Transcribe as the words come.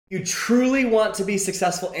You truly want to be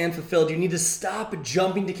successful and fulfilled, you need to stop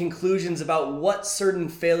jumping to conclusions about what certain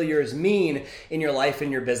failures mean in your life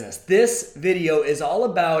and your business. This video is all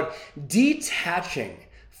about detaching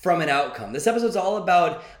from an outcome. This episode is all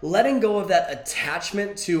about letting go of that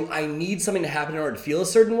attachment to I need something to happen in order to feel a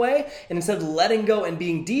certain way, and instead of letting go and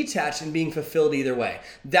being detached and being fulfilled either way.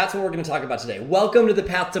 That's what we're going to talk about today. Welcome to the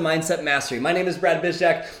Path to Mindset Mastery. My name is Brad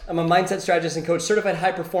Bizjack. I'm a mindset strategist and coach, certified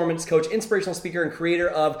high performance coach, inspirational speaker, and creator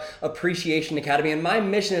of Appreciation Academy. And my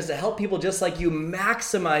mission is to help people just like you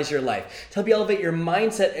maximize your life, to help you elevate your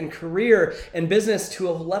mindset and career and business to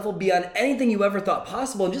a level beyond anything you ever thought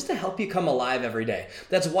possible, and just to help you come alive every day.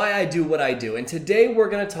 That's why I do what I do. And today we're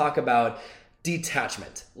going to talk about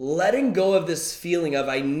detachment, letting go of this feeling of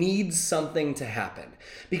I need something to happen.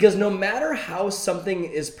 Because no matter how something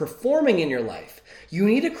is performing in your life, you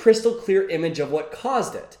need a crystal clear image of what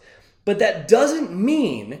caused it. But that doesn't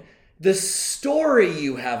mean the story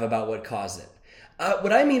you have about what caused it.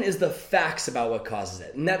 What I mean is the facts about what causes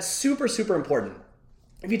it. And that's super, super important.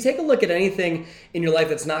 If you take a look at anything in your life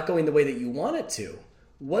that's not going the way that you want it to,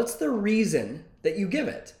 what's the reason that you give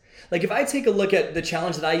it? Like if I take a look at the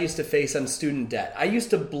challenge that I used to face on student debt, I used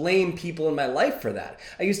to blame people in my life for that.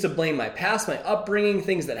 I used to blame my past, my upbringing,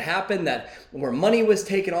 things that happened, that where money was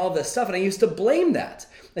taken, all of this stuff, and I used to blame that.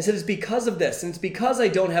 I said, it's because of this, and it's because I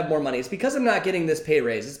don't have more money. It's because I'm not getting this pay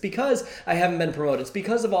raise. It's because I haven't been promoted. It's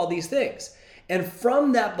because of all these things. And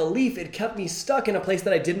from that belief, it kept me stuck in a place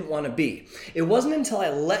that I didn't want to be. It wasn't until I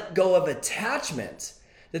let go of attachment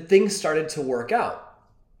that things started to work out.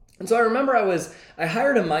 And so I remember I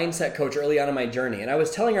hired a mindset coach early on in my journey, and I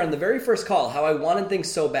was telling her on the very first call how I wanted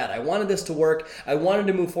things so bad. I wanted this to work. I wanted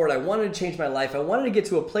to move forward. I wanted to change my life. I wanted to get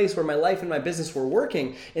to a place where my life and my business were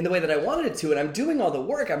working in the way that I wanted it to, and I'm doing all the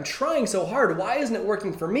work. I'm trying so hard. Why isn't it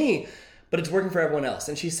working for me? But it's working for everyone else.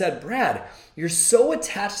 And she said, Brad, you're so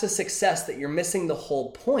attached to success that you're missing the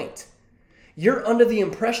whole point. You're under the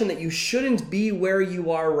impression that you shouldn't be where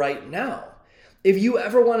you are right now. If you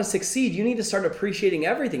ever want to succeed, you need to start appreciating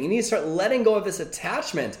everything. You need to start letting go of this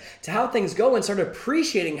attachment to how things go and start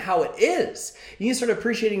appreciating how it is. You need to start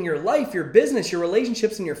appreciating your life, your business, your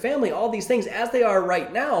relationships, and your family, all these things as they are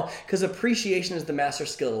right now, because appreciation is the master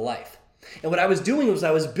skill of life. And what I was doing was I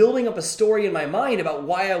was building up a story in my mind about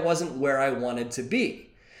why I wasn't where I wanted to be.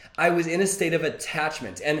 I was in a state of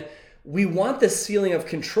attachment, and we want this feeling of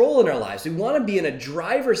control in our lives. We want to be in a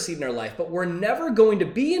driver's seat in our life, but we're never going to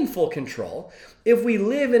be in full control if we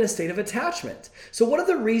live in a state of attachment. So what are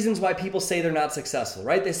the reasons why people say they're not successful,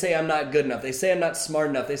 right? They say I'm not good enough. They say I'm not smart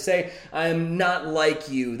enough. They say I'm not like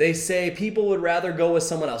you. They say people would rather go with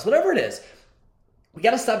someone else. Whatever it is, we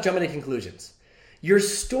got to stop jumping to conclusions. Your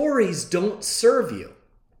stories don't serve you.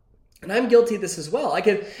 And I'm guilty of this as well. I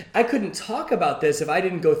couldn't talk about this if I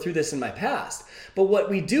didn't go through this in my past. But what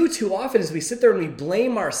we do too often is we sit there and we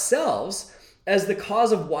blame ourselves as the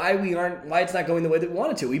cause of why it's not going the way that we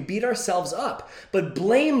want it to. We beat ourselves up. But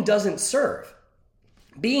blame doesn't serve.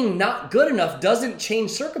 Being not good enough doesn't change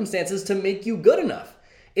circumstances to make you good enough.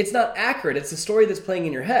 It's not accurate. It's the story that's playing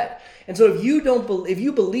in your head. And so if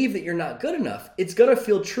you believe that you're not good enough, it's going to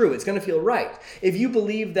feel true. It's going to feel right. If you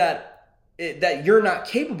believe that you're not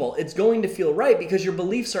capable, it's going to feel right because your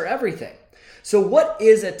beliefs are everything. So what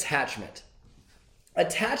is attachment?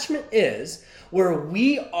 Attachment is where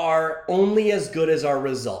we are only as good as our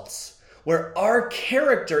results, where our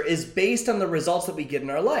character is based on the results that we get in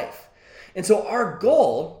our life. And so our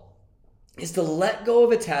goal is to let go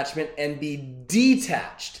of attachment and be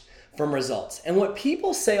detached from results. And what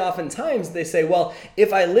people say oftentimes, they say, well,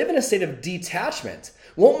 if I live in a state of detachment,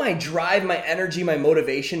 won't my drive, my energy, my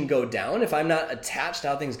motivation go down if I'm not attached to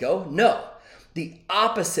how things go? No. The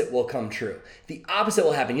opposite will come true. The opposite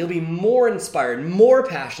will happen. You'll be more inspired, more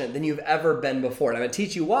passionate than you've ever been before. And I'm going to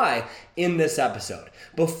teach you why in this episode.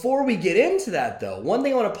 Before we get into that though, one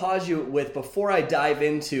thing I want to pause you with before I dive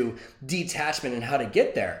into detachment and how to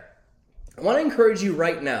get there, I want to encourage you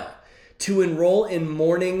right now to enroll in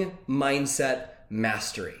Morning Mindset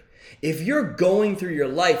Mastery. If you're going through your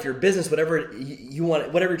life, your business, whatever you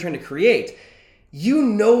want, whatever you're trying to create, you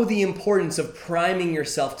know the importance of priming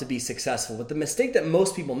yourself to be successful. But the mistake that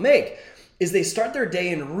most people make is they start their day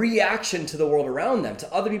in reaction to the world around them,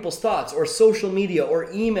 to other people's thoughts or social media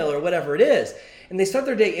or email or whatever it is. And they start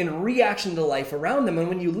their day in reaction to life around them. And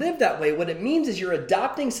when you live that way, what it means is you're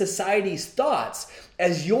adopting society's thoughts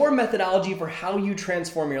as your methodology for how you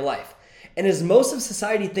transform your life. And is most of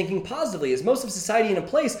society thinking positively? Is most of society in a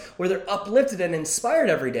place where they're uplifted and inspired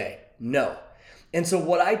every day? No. And so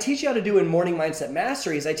what I teach you how to do in Morning Mindset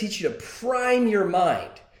Mastery is I teach you to prime your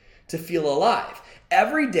mind to feel alive.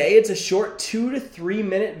 Every day, it's a short 2 to 3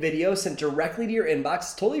 minute video sent directly to your inbox.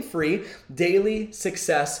 It's totally free, daily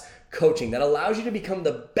success coaching that allows you to become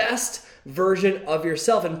the best version of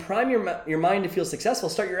yourself and prime your mind to feel successful.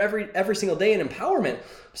 Start your every single day in empowerment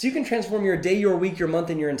so you can transform your day, your week, your month,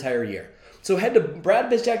 and your entire year. So head to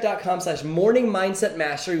bradbizjack.com/morning mindset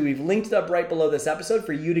mastery. We've linked it up right below this episode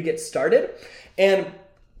for you to get started. And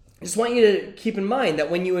I just want you to keep in mind that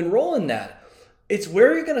when you enroll in that, it's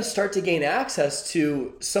where you're going to start to gain access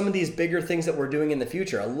to some of these bigger things that we're doing in the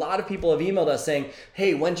future. A lot of people have emailed us saying,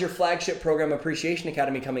 hey, when's your flagship program, Appreciation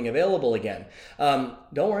Academy, coming available again? Don't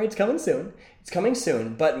worry, it's coming soon. It's coming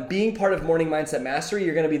soon. But being part of Morning Mindset Mastery,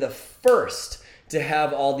 you're going to be the first to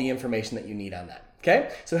have all the information that you need on that.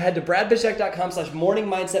 Okay? So head to bradbizjack.com/morning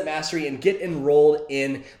mindset mastery and get enrolled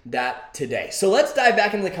in that today. So let's dive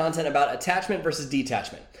back into the content about attachment versus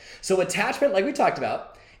detachment. So attachment, like we talked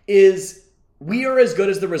about, is we are as good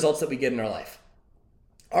as the results that we get in our life.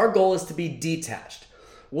 Our goal is to be detached.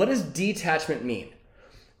 What does detachment mean?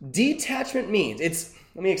 Detachment means,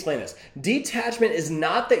 let me explain this. Detachment is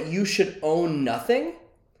not that you should own nothing.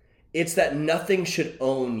 It's that nothing should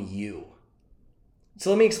own you.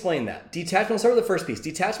 So let me explain that. Detachment, let's start with the first piece.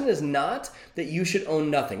 Detachment is not that you should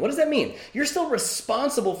own nothing. What does that mean? You're still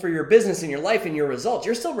responsible for your business and your life and your results.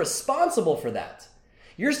 You're still responsible for that.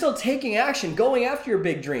 You're still taking action, going after your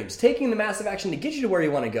big dreams, taking the massive action to get you to where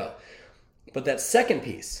you want to go. But that second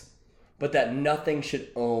piece, but that nothing should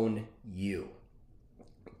own you.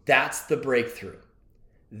 That's the breakthrough.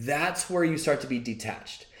 That's where you start to be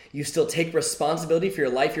detached. You still take responsibility for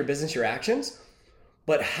your life, your business, your actions,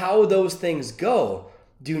 but how those things go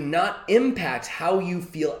do not impact how you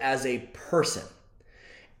feel as a person.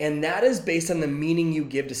 And that is based on the meaning you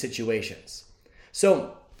give to situations.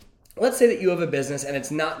 So let's say that you have a business and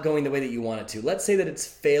it's not going the way that you want it to. Let's say that it's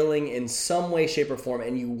failing in some way, shape, or form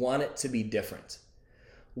and you want it to be different.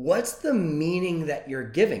 What's the meaning that you're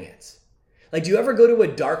giving it? Like, do you ever go to a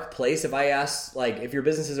dark place if I ask, like, if your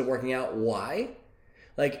business isn't working out, why?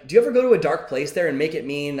 Like, do you ever go to a dark place there and make it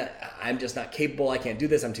mean I'm just not capable, I can't do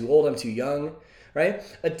this, I'm too old, I'm too young, right?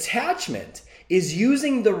 Attachment is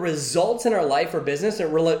using the results in our life or business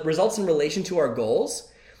and results in relation to our goals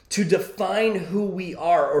to define who we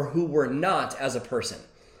are or who we're not as a person.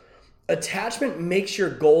 Attachment makes your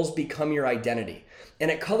goals become your identity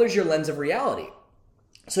and it colors your lens of reality.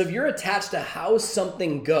 So if you're attached to how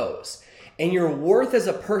something goes and your worth as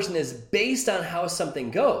a person is based on how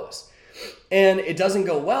something goes, and it doesn't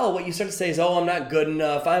go well, what you start to say is, oh, I'm not good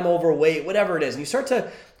enough, I'm overweight, whatever it is. And you start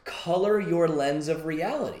to color your lens of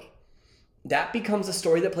reality. That becomes a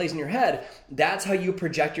story that plays in your head. That's how you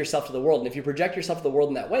project yourself to the world. And if you project yourself to the world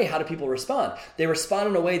in that way, how do people respond? They respond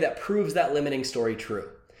in a way that proves that limiting story true,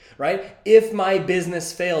 right? If my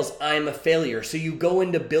business fails, I'm a failure. So you go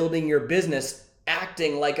into building your business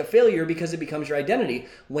acting like a failure because it becomes your identity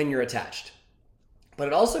when you're attached. But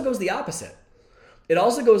it also goes the opposite. It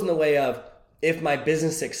also goes in the way of, if my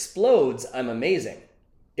business explodes, I'm amazing.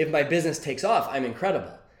 If my business takes off, I'm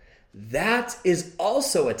incredible. That is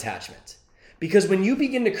also attachment. Because when you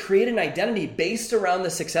begin to create an identity based around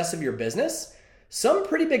the success of your business, some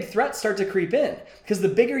pretty big threats start to creep in. Because the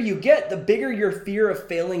bigger you get, the bigger your fear of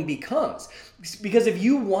failing becomes. Because if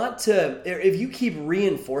you keep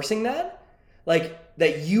reinforcing that, like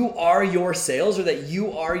that you are your sales or that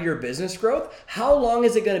you are your business growth, how long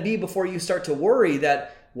is it going to be before you start to worry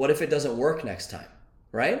that, what if it doesn't work next time,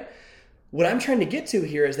 right? What I'm trying to get to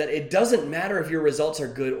here is that it doesn't matter if your results are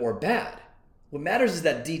good or bad. What matters is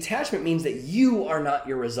that detachment means that you are not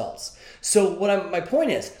your results. So my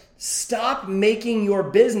point is, stop making your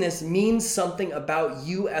business mean something about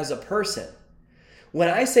you as a person. When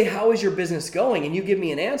I say, how is your business going? And you give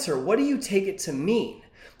me an answer, what do you take it to mean?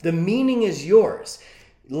 The meaning is yours.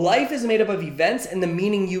 Life is made up of events and the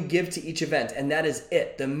meaning you give to each event, and that is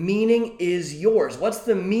it. The meaning is yours. What's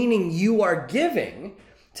the meaning you are giving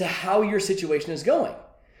to how your situation is going?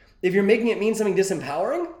 If you're making it mean something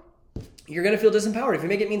disempowering, you're going to feel disempowered. If you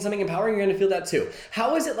make it mean something empowering, you're going to feel that too.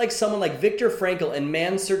 How is it like someone like Viktor Frankl in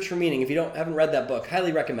Man's Search for Meaning? If you haven't read that book,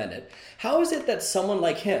 highly recommend it. How is it that someone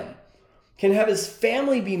like him can have his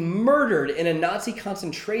family be murdered in a Nazi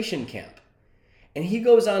concentration camp? And he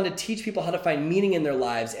goes on to teach people how to find meaning in their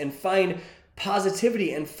lives and find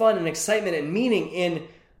positivity and fun and excitement and meaning in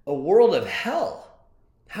a world of hell.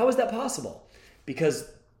 How is that possible? Because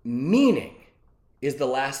meaning is the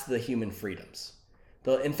last of the human freedoms.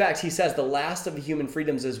 In fact, he says the last of the human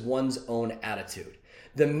freedoms is one's own attitude.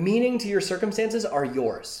 The meaning to your circumstances are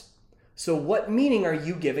yours. So what meaning are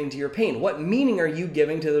you giving to your pain? What meaning are you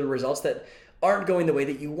giving to the results that aren't going the way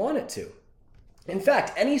that you want it to? In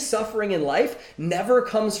fact, any suffering in life never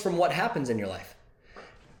comes from what happens in your life.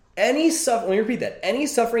 let me repeat that. Any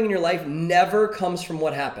suffering in your life never comes from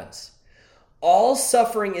what happens. All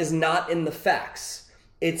suffering is not in the facts.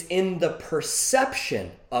 It's in the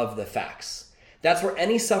perception of the facts. That's where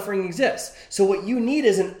any suffering exists. So what you need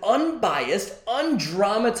is an unbiased,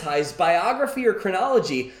 undramatized biography or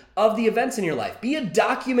chronology of the events in your life. Be a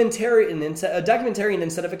documentarian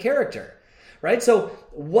instead of a character, right? So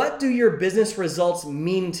what do your business results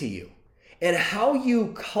mean to you? And how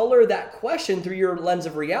you color that question through your lens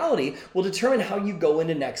of reality will determine how you go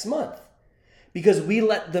into next month. Because we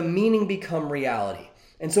let the meaning become reality.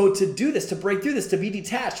 And so to do this, to break through this, to be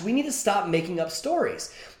detached, we need to stop making up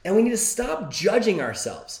stories. And we need to stop judging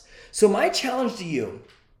ourselves. So my challenge to you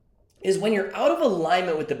is when you're out of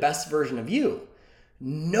alignment with the best version of you,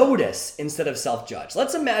 notice instead of self-judge.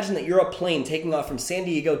 Let's imagine that you're a plane taking off from San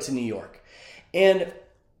Diego to New York. And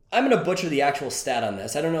I'm going to butcher the actual stat on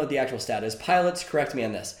this. I don't know what the actual stat is. Pilots, correct me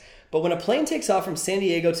on this. But when a plane takes off from San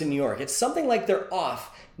Diego to New York, it's something like they're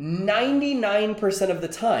off 99% of the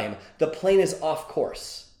time. The plane is off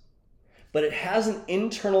course. But it has an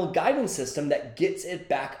internal guidance system that gets it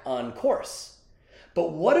back on course.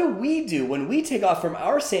 But what do we do when we take off from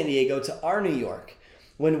our San Diego to our New York?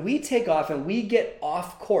 When we take off and we get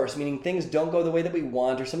off course, meaning things don't go the way that we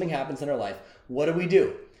want or something happens in our life, what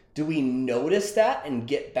do? Do we notice that and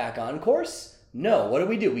get back on course? No. What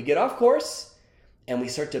do? We get off course and we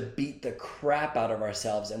start to beat the crap out of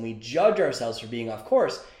ourselves and we judge ourselves for being off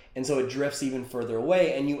course. And so it drifts even further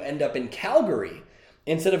away and you end up in Calgary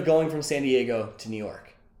instead of going from San Diego to New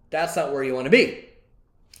York. That's not where you want to be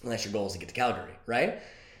unless your goal is to get to Calgary, right?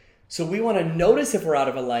 So we want to notice if we're out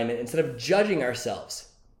of alignment instead of judging ourselves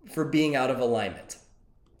for being out of alignment.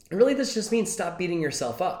 And really this just means stop beating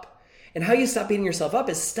yourself up. And how you stop beating yourself up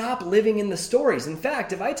is stop living in the stories. In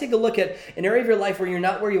fact, if I take a look at an area of your life where you're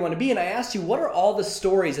not where you want to be, and I asked you, what are all the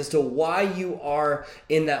stories as to why you are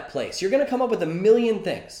in that place? You're going to come up with a million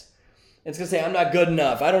things. It's going to say, I'm not good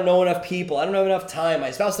enough. I don't know enough people. I don't have enough time.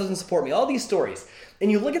 My spouse doesn't support me. All these stories.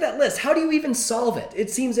 And you look at that list. How do you even solve it? It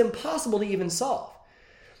seems impossible to even solve.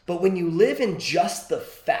 But when you live in just the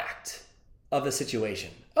fact of the situation,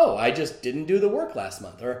 oh, I just didn't do the work last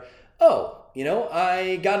month, or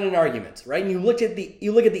I got in an argument, right? And you look at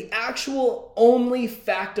the actual only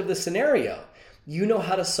fact of the scenario. You know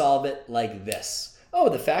how to solve it like this. Oh,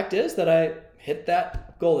 the fact is that I hit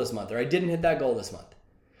that goal this month, or I didn't hit that goal this month.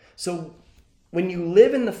 So when you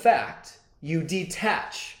live in the fact, you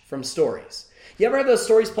detach from stories. You ever have those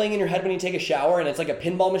stories playing in your head when you take a shower and it's like a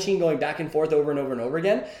pinball machine going back and forth over and over and over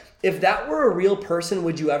again? If that were a real person,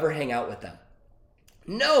 would you ever hang out with them?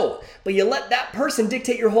 No, but you let that person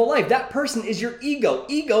dictate your whole life. That person is your ego.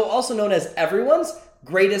 Ego, also known as everyone's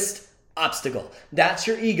greatest obstacle. That's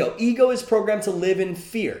your ego. Ego is programmed to live in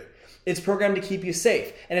fear. It's programmed to keep you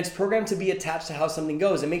safe. And it's programmed to be attached to how something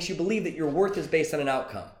goes. It makes you believe that your worth is based on an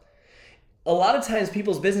outcome. A lot of times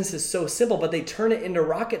people's business is so simple, but they turn it into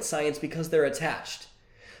rocket science because they're attached.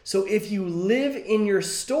 So if you live in your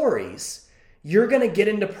stories, you're going to get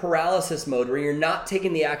into paralysis mode where you're not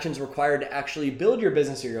taking the actions required to actually build your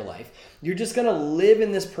business or your life. You're just going to live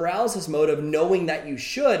in this paralysis mode of knowing that you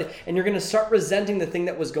should, and you're going to start resenting the thing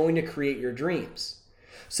that was going to create your dreams.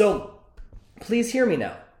 So please hear me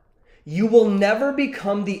now. You will never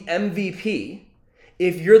become the MVP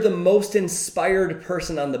if you're the most inspired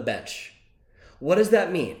person on the bench. What does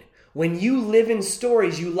that mean? When you live in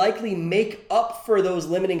stories, you likely make up for those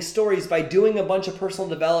limiting stories by doing a bunch of personal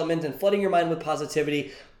development and flooding your mind with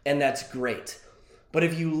positivity, and that's great. But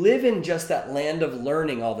if you live in just that land of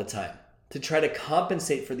learning all the time to try to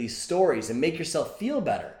compensate for these stories and make yourself feel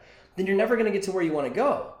better, then you're never going to get to where you want to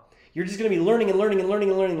go. You're just going to be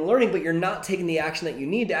learning, but you're not taking the action that you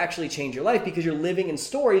need to actually change your life because you're living in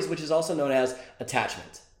stories, which is also known as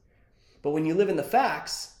attachment. But when you live in the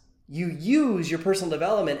facts, you use your personal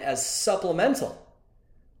development as supplemental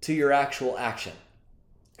to your actual action.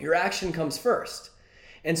 Your action comes first.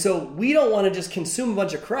 And so we don't want to just consume a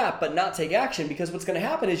bunch of crap but not take action, because what's going to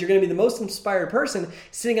happen is you're going to be the most inspired person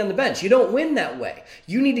sitting on the bench. You don't win that way.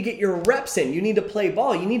 You need to get your reps in. You need to play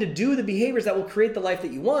ball. You need to do the behaviors that will create the life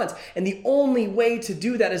that you want. And the only way to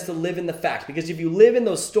do that is to live in the fact. Because if you live in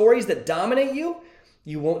those stories that dominate you,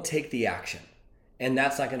 you won't take the action. And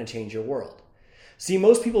that's not going to change your world. See,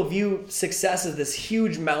 most people view success as this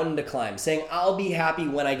huge mountain to climb, saying, I'll be happy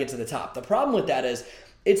when I get to the top. The problem with that is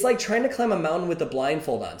it's like trying to climb a mountain with a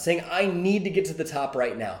blindfold on, saying, I need to get to the top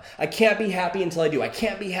right now. I can't be happy until I do. I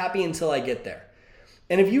can't be happy until I get there.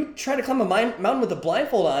 And if you try to climb a mountain with a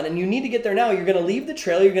blindfold on and you need to get there now, you're going to leave the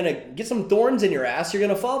trail, you're going to get some thorns in your ass, you're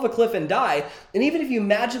going to fall off a cliff and die. And even if you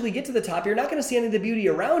magically get to the top, you're not going to see any of the beauty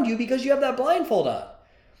around you because you have that blindfold on.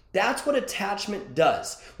 That's what attachment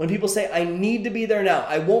does. When people say, I need to be there now,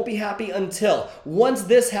 I won't be happy until, once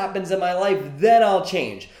this happens in my life, then I'll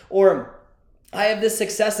change. Or I have this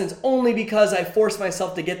success and it's only because I forced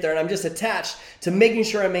myself to get there and I'm just attached to making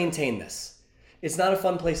sure I maintain this. It's not a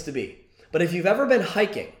fun place to be. But if you've ever been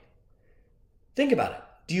hiking, think about it.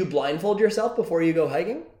 Do you blindfold yourself before you go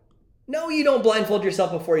hiking? No, you don't blindfold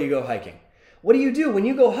yourself before you go hiking. What do? When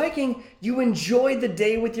you go hiking, you enjoy the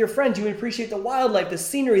day with your friends. You appreciate the wildlife, the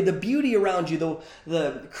scenery, the beauty around you,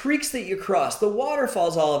 the creeks that you cross, the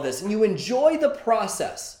waterfalls, all of this, and you enjoy the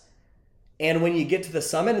process. And when you get to the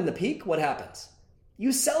summit and the peak, what happens?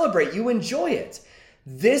 You celebrate, you enjoy it.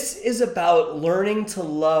 This is about learning to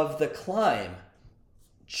love the climb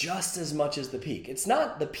just as much as the peak. It's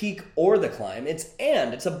not the peak or the climb, it's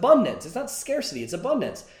abundance. It's not scarcity, it's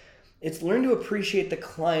abundance. It's learn to appreciate the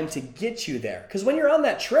climb to get you there. Because when you're on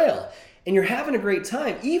that trail and you're having a great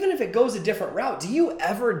time, even if it goes a different route, do you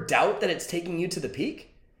ever doubt that it's taking you to the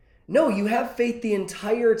peak? No, you have faith the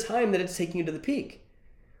entire time that it's taking you to the peak.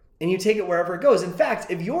 And you take it wherever it goes. In fact,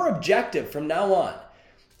 if your objective from now on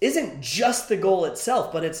isn't just the goal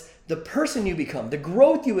itself, but it's the person you become, the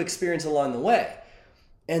growth you experience along the way,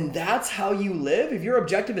 and that's how you live, if your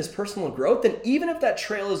objective is personal growth, then even if that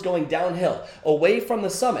trail is going downhill, away from the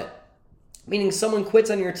summit, meaning someone quits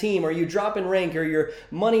on your team or you drop in rank or your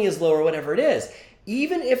money is low or whatever it is,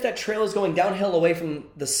 even if that trail is going downhill away from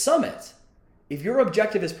the summit, if your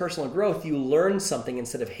objective is personal growth, you learn something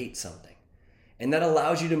instead of hate something. And that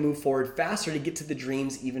allows you to move forward faster, to get to the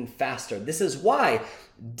dreams even faster. This is why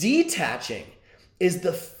detaching is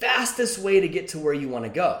the fastest way to get to where you want to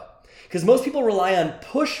go. Because most people rely on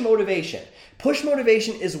push motivation. Push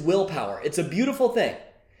motivation is willpower. It's a beautiful thing.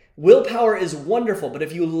 Willpower is wonderful, but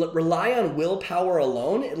if you rely on willpower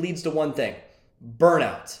alone, it leads to one thing: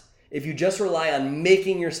 burnout. If you just rely on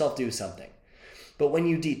making yourself do something. But when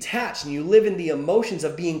you detach and you live in the emotions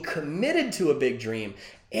of being committed to a big dream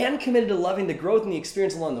and committed to loving the growth and the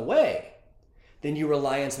experience along the way, then you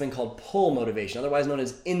rely on something called pull motivation, otherwise known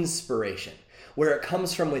as inspiration, where it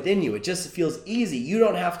comes from within you. It just feels easy. You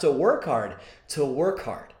don't have to work hard to work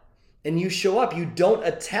hard. And you show up. You don't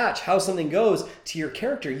attach how something goes to your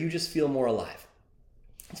character. You just feel more alive.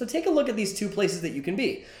 So take a look at these two places that you can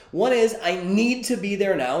be. One is, I need to be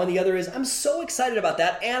there now. And the other is, I'm so excited about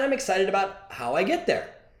that. And I'm excited about how I get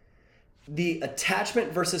there. The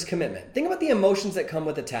attachment versus commitment. Think about the emotions that come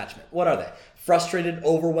with attachment. What are they? Frustrated,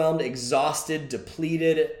 overwhelmed, exhausted,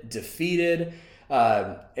 depleted, defeated.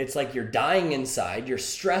 It's like you're dying inside. You're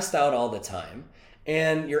stressed out all the time.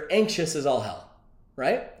 And you're anxious as all hell.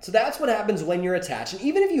 Right? So that's what happens when you're attached. And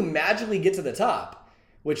even if you magically get to the top,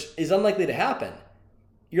 which is unlikely to happen,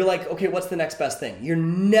 you're like, okay, what's the next best thing?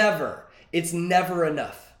 It's never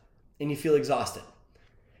enough. And you feel exhausted.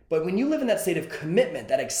 But when you live in that state of commitment,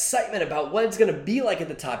 that excitement about what it's going to be like at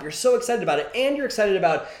the top, you're so excited about it, and you're excited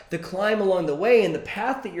about the climb along the way and the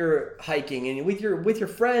path that you're hiking and with your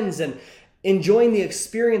friends and enjoying the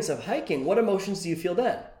experience of hiking, what emotions do you feel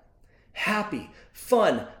then? Happy,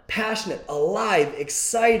 fun, passionate, alive,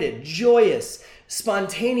 excited, joyous,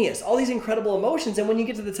 spontaneous, all these incredible emotions. And when you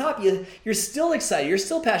get to the top, you're still excited, you're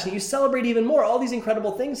still passionate, you celebrate even more. All these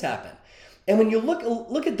incredible things happen. And when you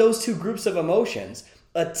look at those two groups of emotions,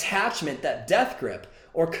 attachment, that death grip,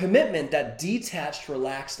 or commitment, that detached,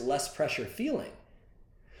 relaxed, less pressure feeling,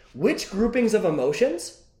 which groupings of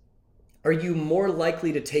emotions are you more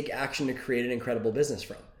likely to take action to create an incredible business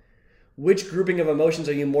from? Which grouping of emotions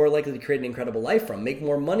are you more likely to create an incredible life from, make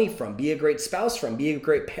more money from, be a great spouse from, be a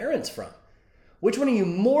great parents from? Which one are you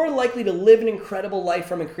more likely to live an incredible life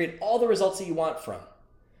from and create all the results that you want from?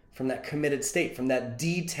 From that committed state, from that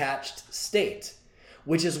detached state.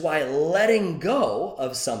 Which is why letting go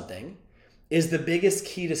of something is the biggest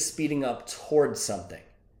key to speeding up towards something.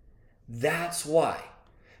 That's why.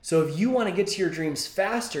 So if you want to get to your dreams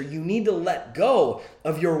faster, you need to let go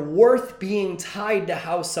of your worth being tied to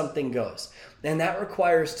how something goes. And that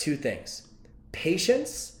requires two things: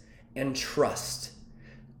 patience and trust.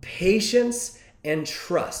 Patience and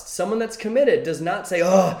trust. Someone that's committed does not say,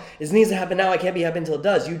 oh, it needs to happen now, I can't be happy until it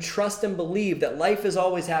does. You trust and believe that life is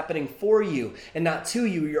always happening for you and not to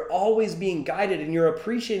you. You're always being guided and you're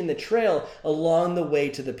appreciating the trail along the way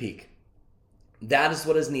to the peak. That is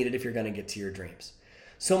what is needed if you're going to get to your dreams.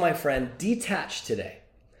 So my friend, detach today.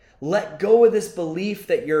 Let go of this belief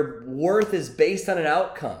that your worth is based on an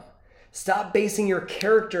outcome. Stop basing your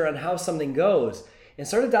character on how something goes and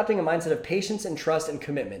start adopting a mindset of patience and trust and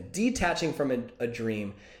commitment, detaching from a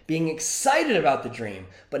dream, being excited about the dream,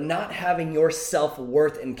 but not having your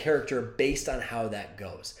self-worth and character based on how that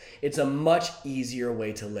goes. It's a much easier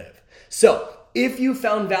way to live. So, if you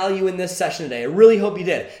found value in this session today, I really hope you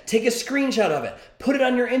did. Take a screenshot of it. Put it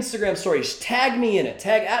on your Instagram stories. Tag me in it.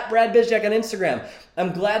 Tag @BradBizjack on Instagram.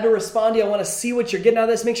 I'm glad to respond to you. I want to see what you're getting out of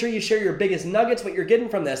this. Make sure you share your biggest nuggets, what you're getting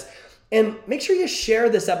from this. And make sure you share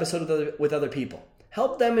this episode with other people.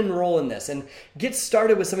 Help them enroll in this and get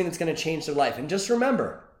started with something that's going to change their life. And just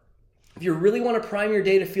remember, if you really want to prime your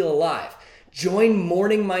day to feel alive, join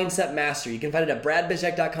Morning Mindset Mastery. You can find it at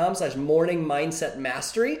bradbizjack.com/morning mindset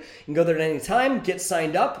mastery. You can go there at any time, get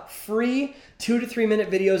signed up, free 2 to 3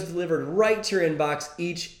 minute videos delivered right to your inbox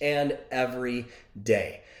each and every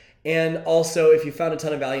day. And also, if you found a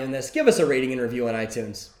ton of value in this, give us a rating and review on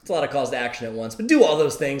iTunes. It's a lot of calls to action at once, but do all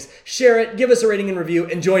those things. Share it, give us a rating and review,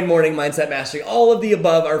 and join Morning Mindset Mastery. All of the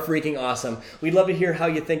above are freaking awesome. We'd love to hear how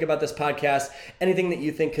you think about this podcast, anything that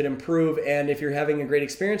you think could improve, and if you're having a great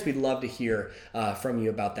experience, we'd love to hear from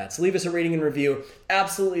you about that. So leave us a rating and review.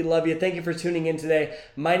 Absolutely love you. Thank you for tuning in today.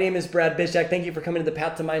 My name is Brad Bizjack. Thank you for coming to the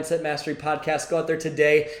Path to Mindset Mastery podcast. Go out there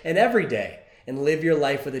today and every day and live your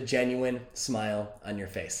life with a genuine smile on your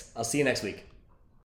face. I'll see you next week.